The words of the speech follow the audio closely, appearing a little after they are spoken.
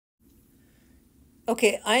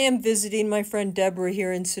Okay, I am visiting my friend Deborah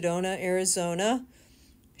here in Sedona, Arizona.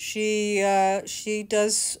 She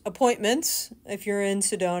does appointments if you're in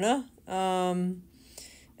Sedona. And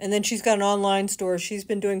then she's got an online store. She's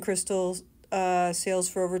been doing crystal sales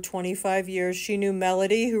for over 25 years. She knew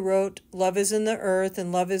Melody, who wrote Love is in the Earth,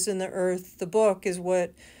 and Love is in the Earth, the book, is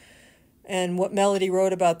what Melody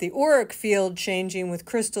wrote about the auric field changing with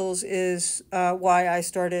crystals is why I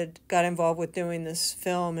got involved with doing this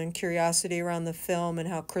film and curiosity around the film and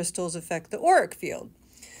how crystals affect the auric field.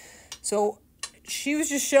 So she was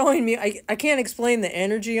just showing me, I can't explain the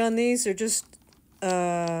energy on these. They're just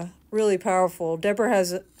really powerful. Deborah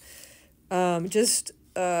has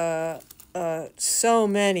so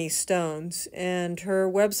many stones, and her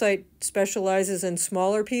website specializes in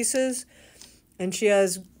smaller pieces. And she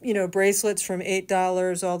has, bracelets from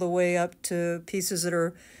 $8 all the way up to pieces that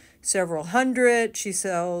are several hundred. She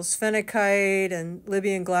sells phenakite and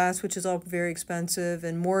Libyan glass, which is all very expensive,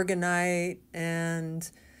 and morganite. And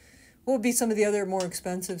what would be some of the other more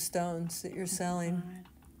expensive stones that you're selling?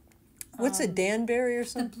 What's a Danbury or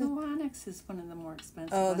something? The blue onyx is one of the more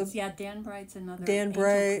expensive ones. Yeah, Danbrite's another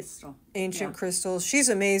ancient crystals. She's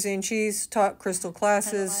amazing. She's taught crystal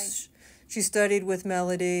classes. She studied with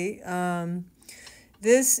Melody.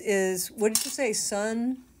 This is, what did you say,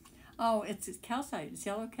 sun? Oh, it's calcite. It's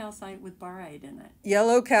yellow calcite with barite in it.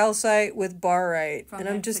 Yellow calcite with barite. From and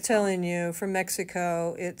I'm Mexico. Just telling you, from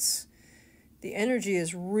Mexico, the energy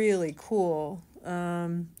is really cool.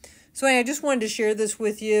 So anyway, I just wanted to share this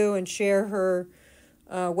with you and share her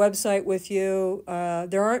website with you.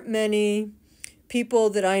 There aren't many people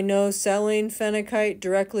that I know selling phenakite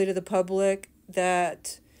directly to the public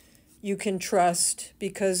that you can trust,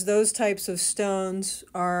 because those types of stones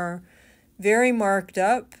are very marked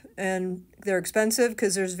up and they're expensive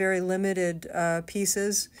because there's very limited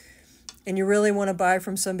pieces, and you really want to buy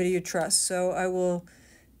from somebody you trust. So I will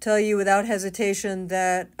tell you without hesitation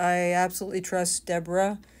that I absolutely trust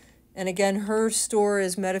Deborah. And again, her store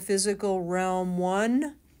is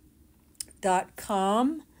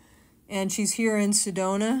metaphysicalrealm1.com, and she's here in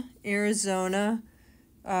Sedona, Arizona.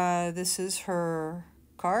 This is her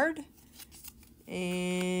card, and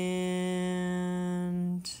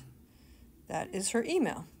that is her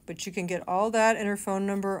email. But you can get all that and her phone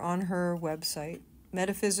number on her website,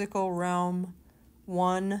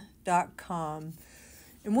 metaphysicalrealm1.com.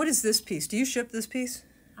 And what is this piece? Do you ship this piece?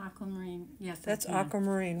 Aquamarine, yes. That's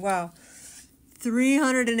aquamarine. Wow.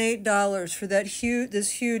 $308 for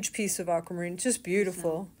this huge piece of aquamarine. It's just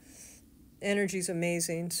beautiful. Energy's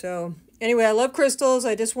amazing. So anyway, I love crystals.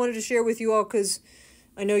 I just wanted to share with you all because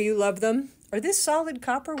I know you love them. Are this solid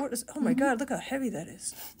copper? What is? Oh my God! Look how heavy that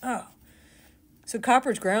is. Oh, so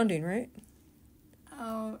copper's grounding, right?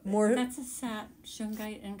 Oh, that's a set,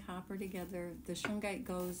 shungite and copper together. The shungite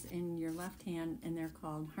goes in your left hand, and they're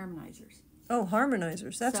called harmonizers. Oh,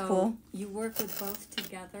 harmonizers. That's cool. You work with both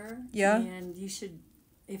together. Yeah. And you should,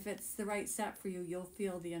 if it's the right set for you, you'll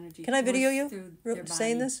feel the energy. Can I video you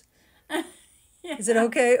saying this? Yeah. Is it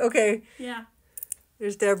okay? Okay. Yeah.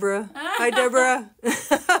 There's Deborah. Hi, Deborah.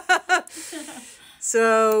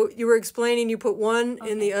 So you were explaining you put one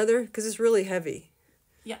in the other because it's really heavy.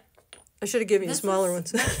 Yeah. I should have given you smaller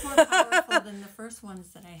ones. Much more powerful than the first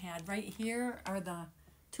ones that I had. Right here are the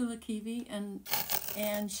Tulakivi and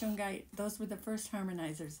shungite. Those were the first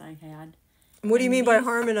harmonizers I had. What do you mean by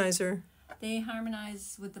harmonizer? They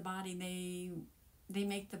harmonize with the body. They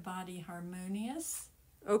make the body harmonious.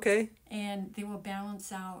 Okay. And they will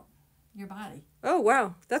balance out your body. Oh,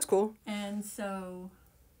 wow. That's cool. And so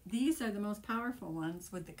these are the most powerful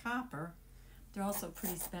ones with the copper. They're also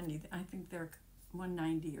pretty spendy. I think they're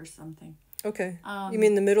 $190 or something. Okay. You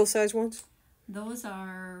mean the middle-sized ones? Those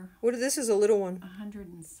are... This is a little one. 100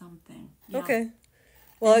 and something. Yeah. Okay.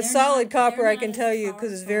 Well, it's solid copper, I can tell you,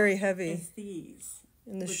 because it's very heavy. As these.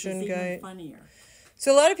 And the which shungite. is even funnier.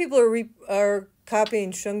 So a lot of people are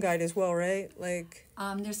copying shungite as well, right?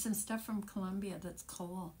 There's some stuff from Colombia that's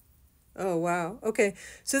cool. Oh, wow. Okay.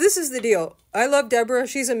 So this is the deal. I love Deborah.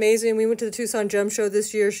 She's amazing. We went to the Tucson Gem Show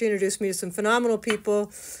this year. She introduced me to some phenomenal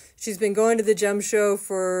people. She's been going to the Gem Show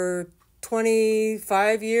for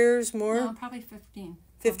 25 years more? No, probably 15.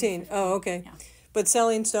 15. Oh, okay. Yeah. But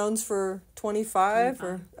selling stones for 25?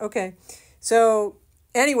 Or okay. So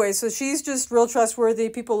anyway, so she's just real trustworthy.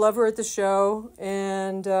 People love her at the show.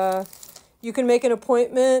 And you can make an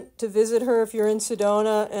appointment to visit her if you're in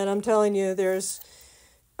Sedona. And I'm telling you, there's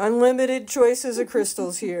unlimited choices of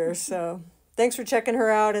crystals here. So thanks for checking her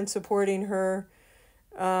out and supporting her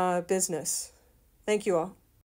business. Thank you all.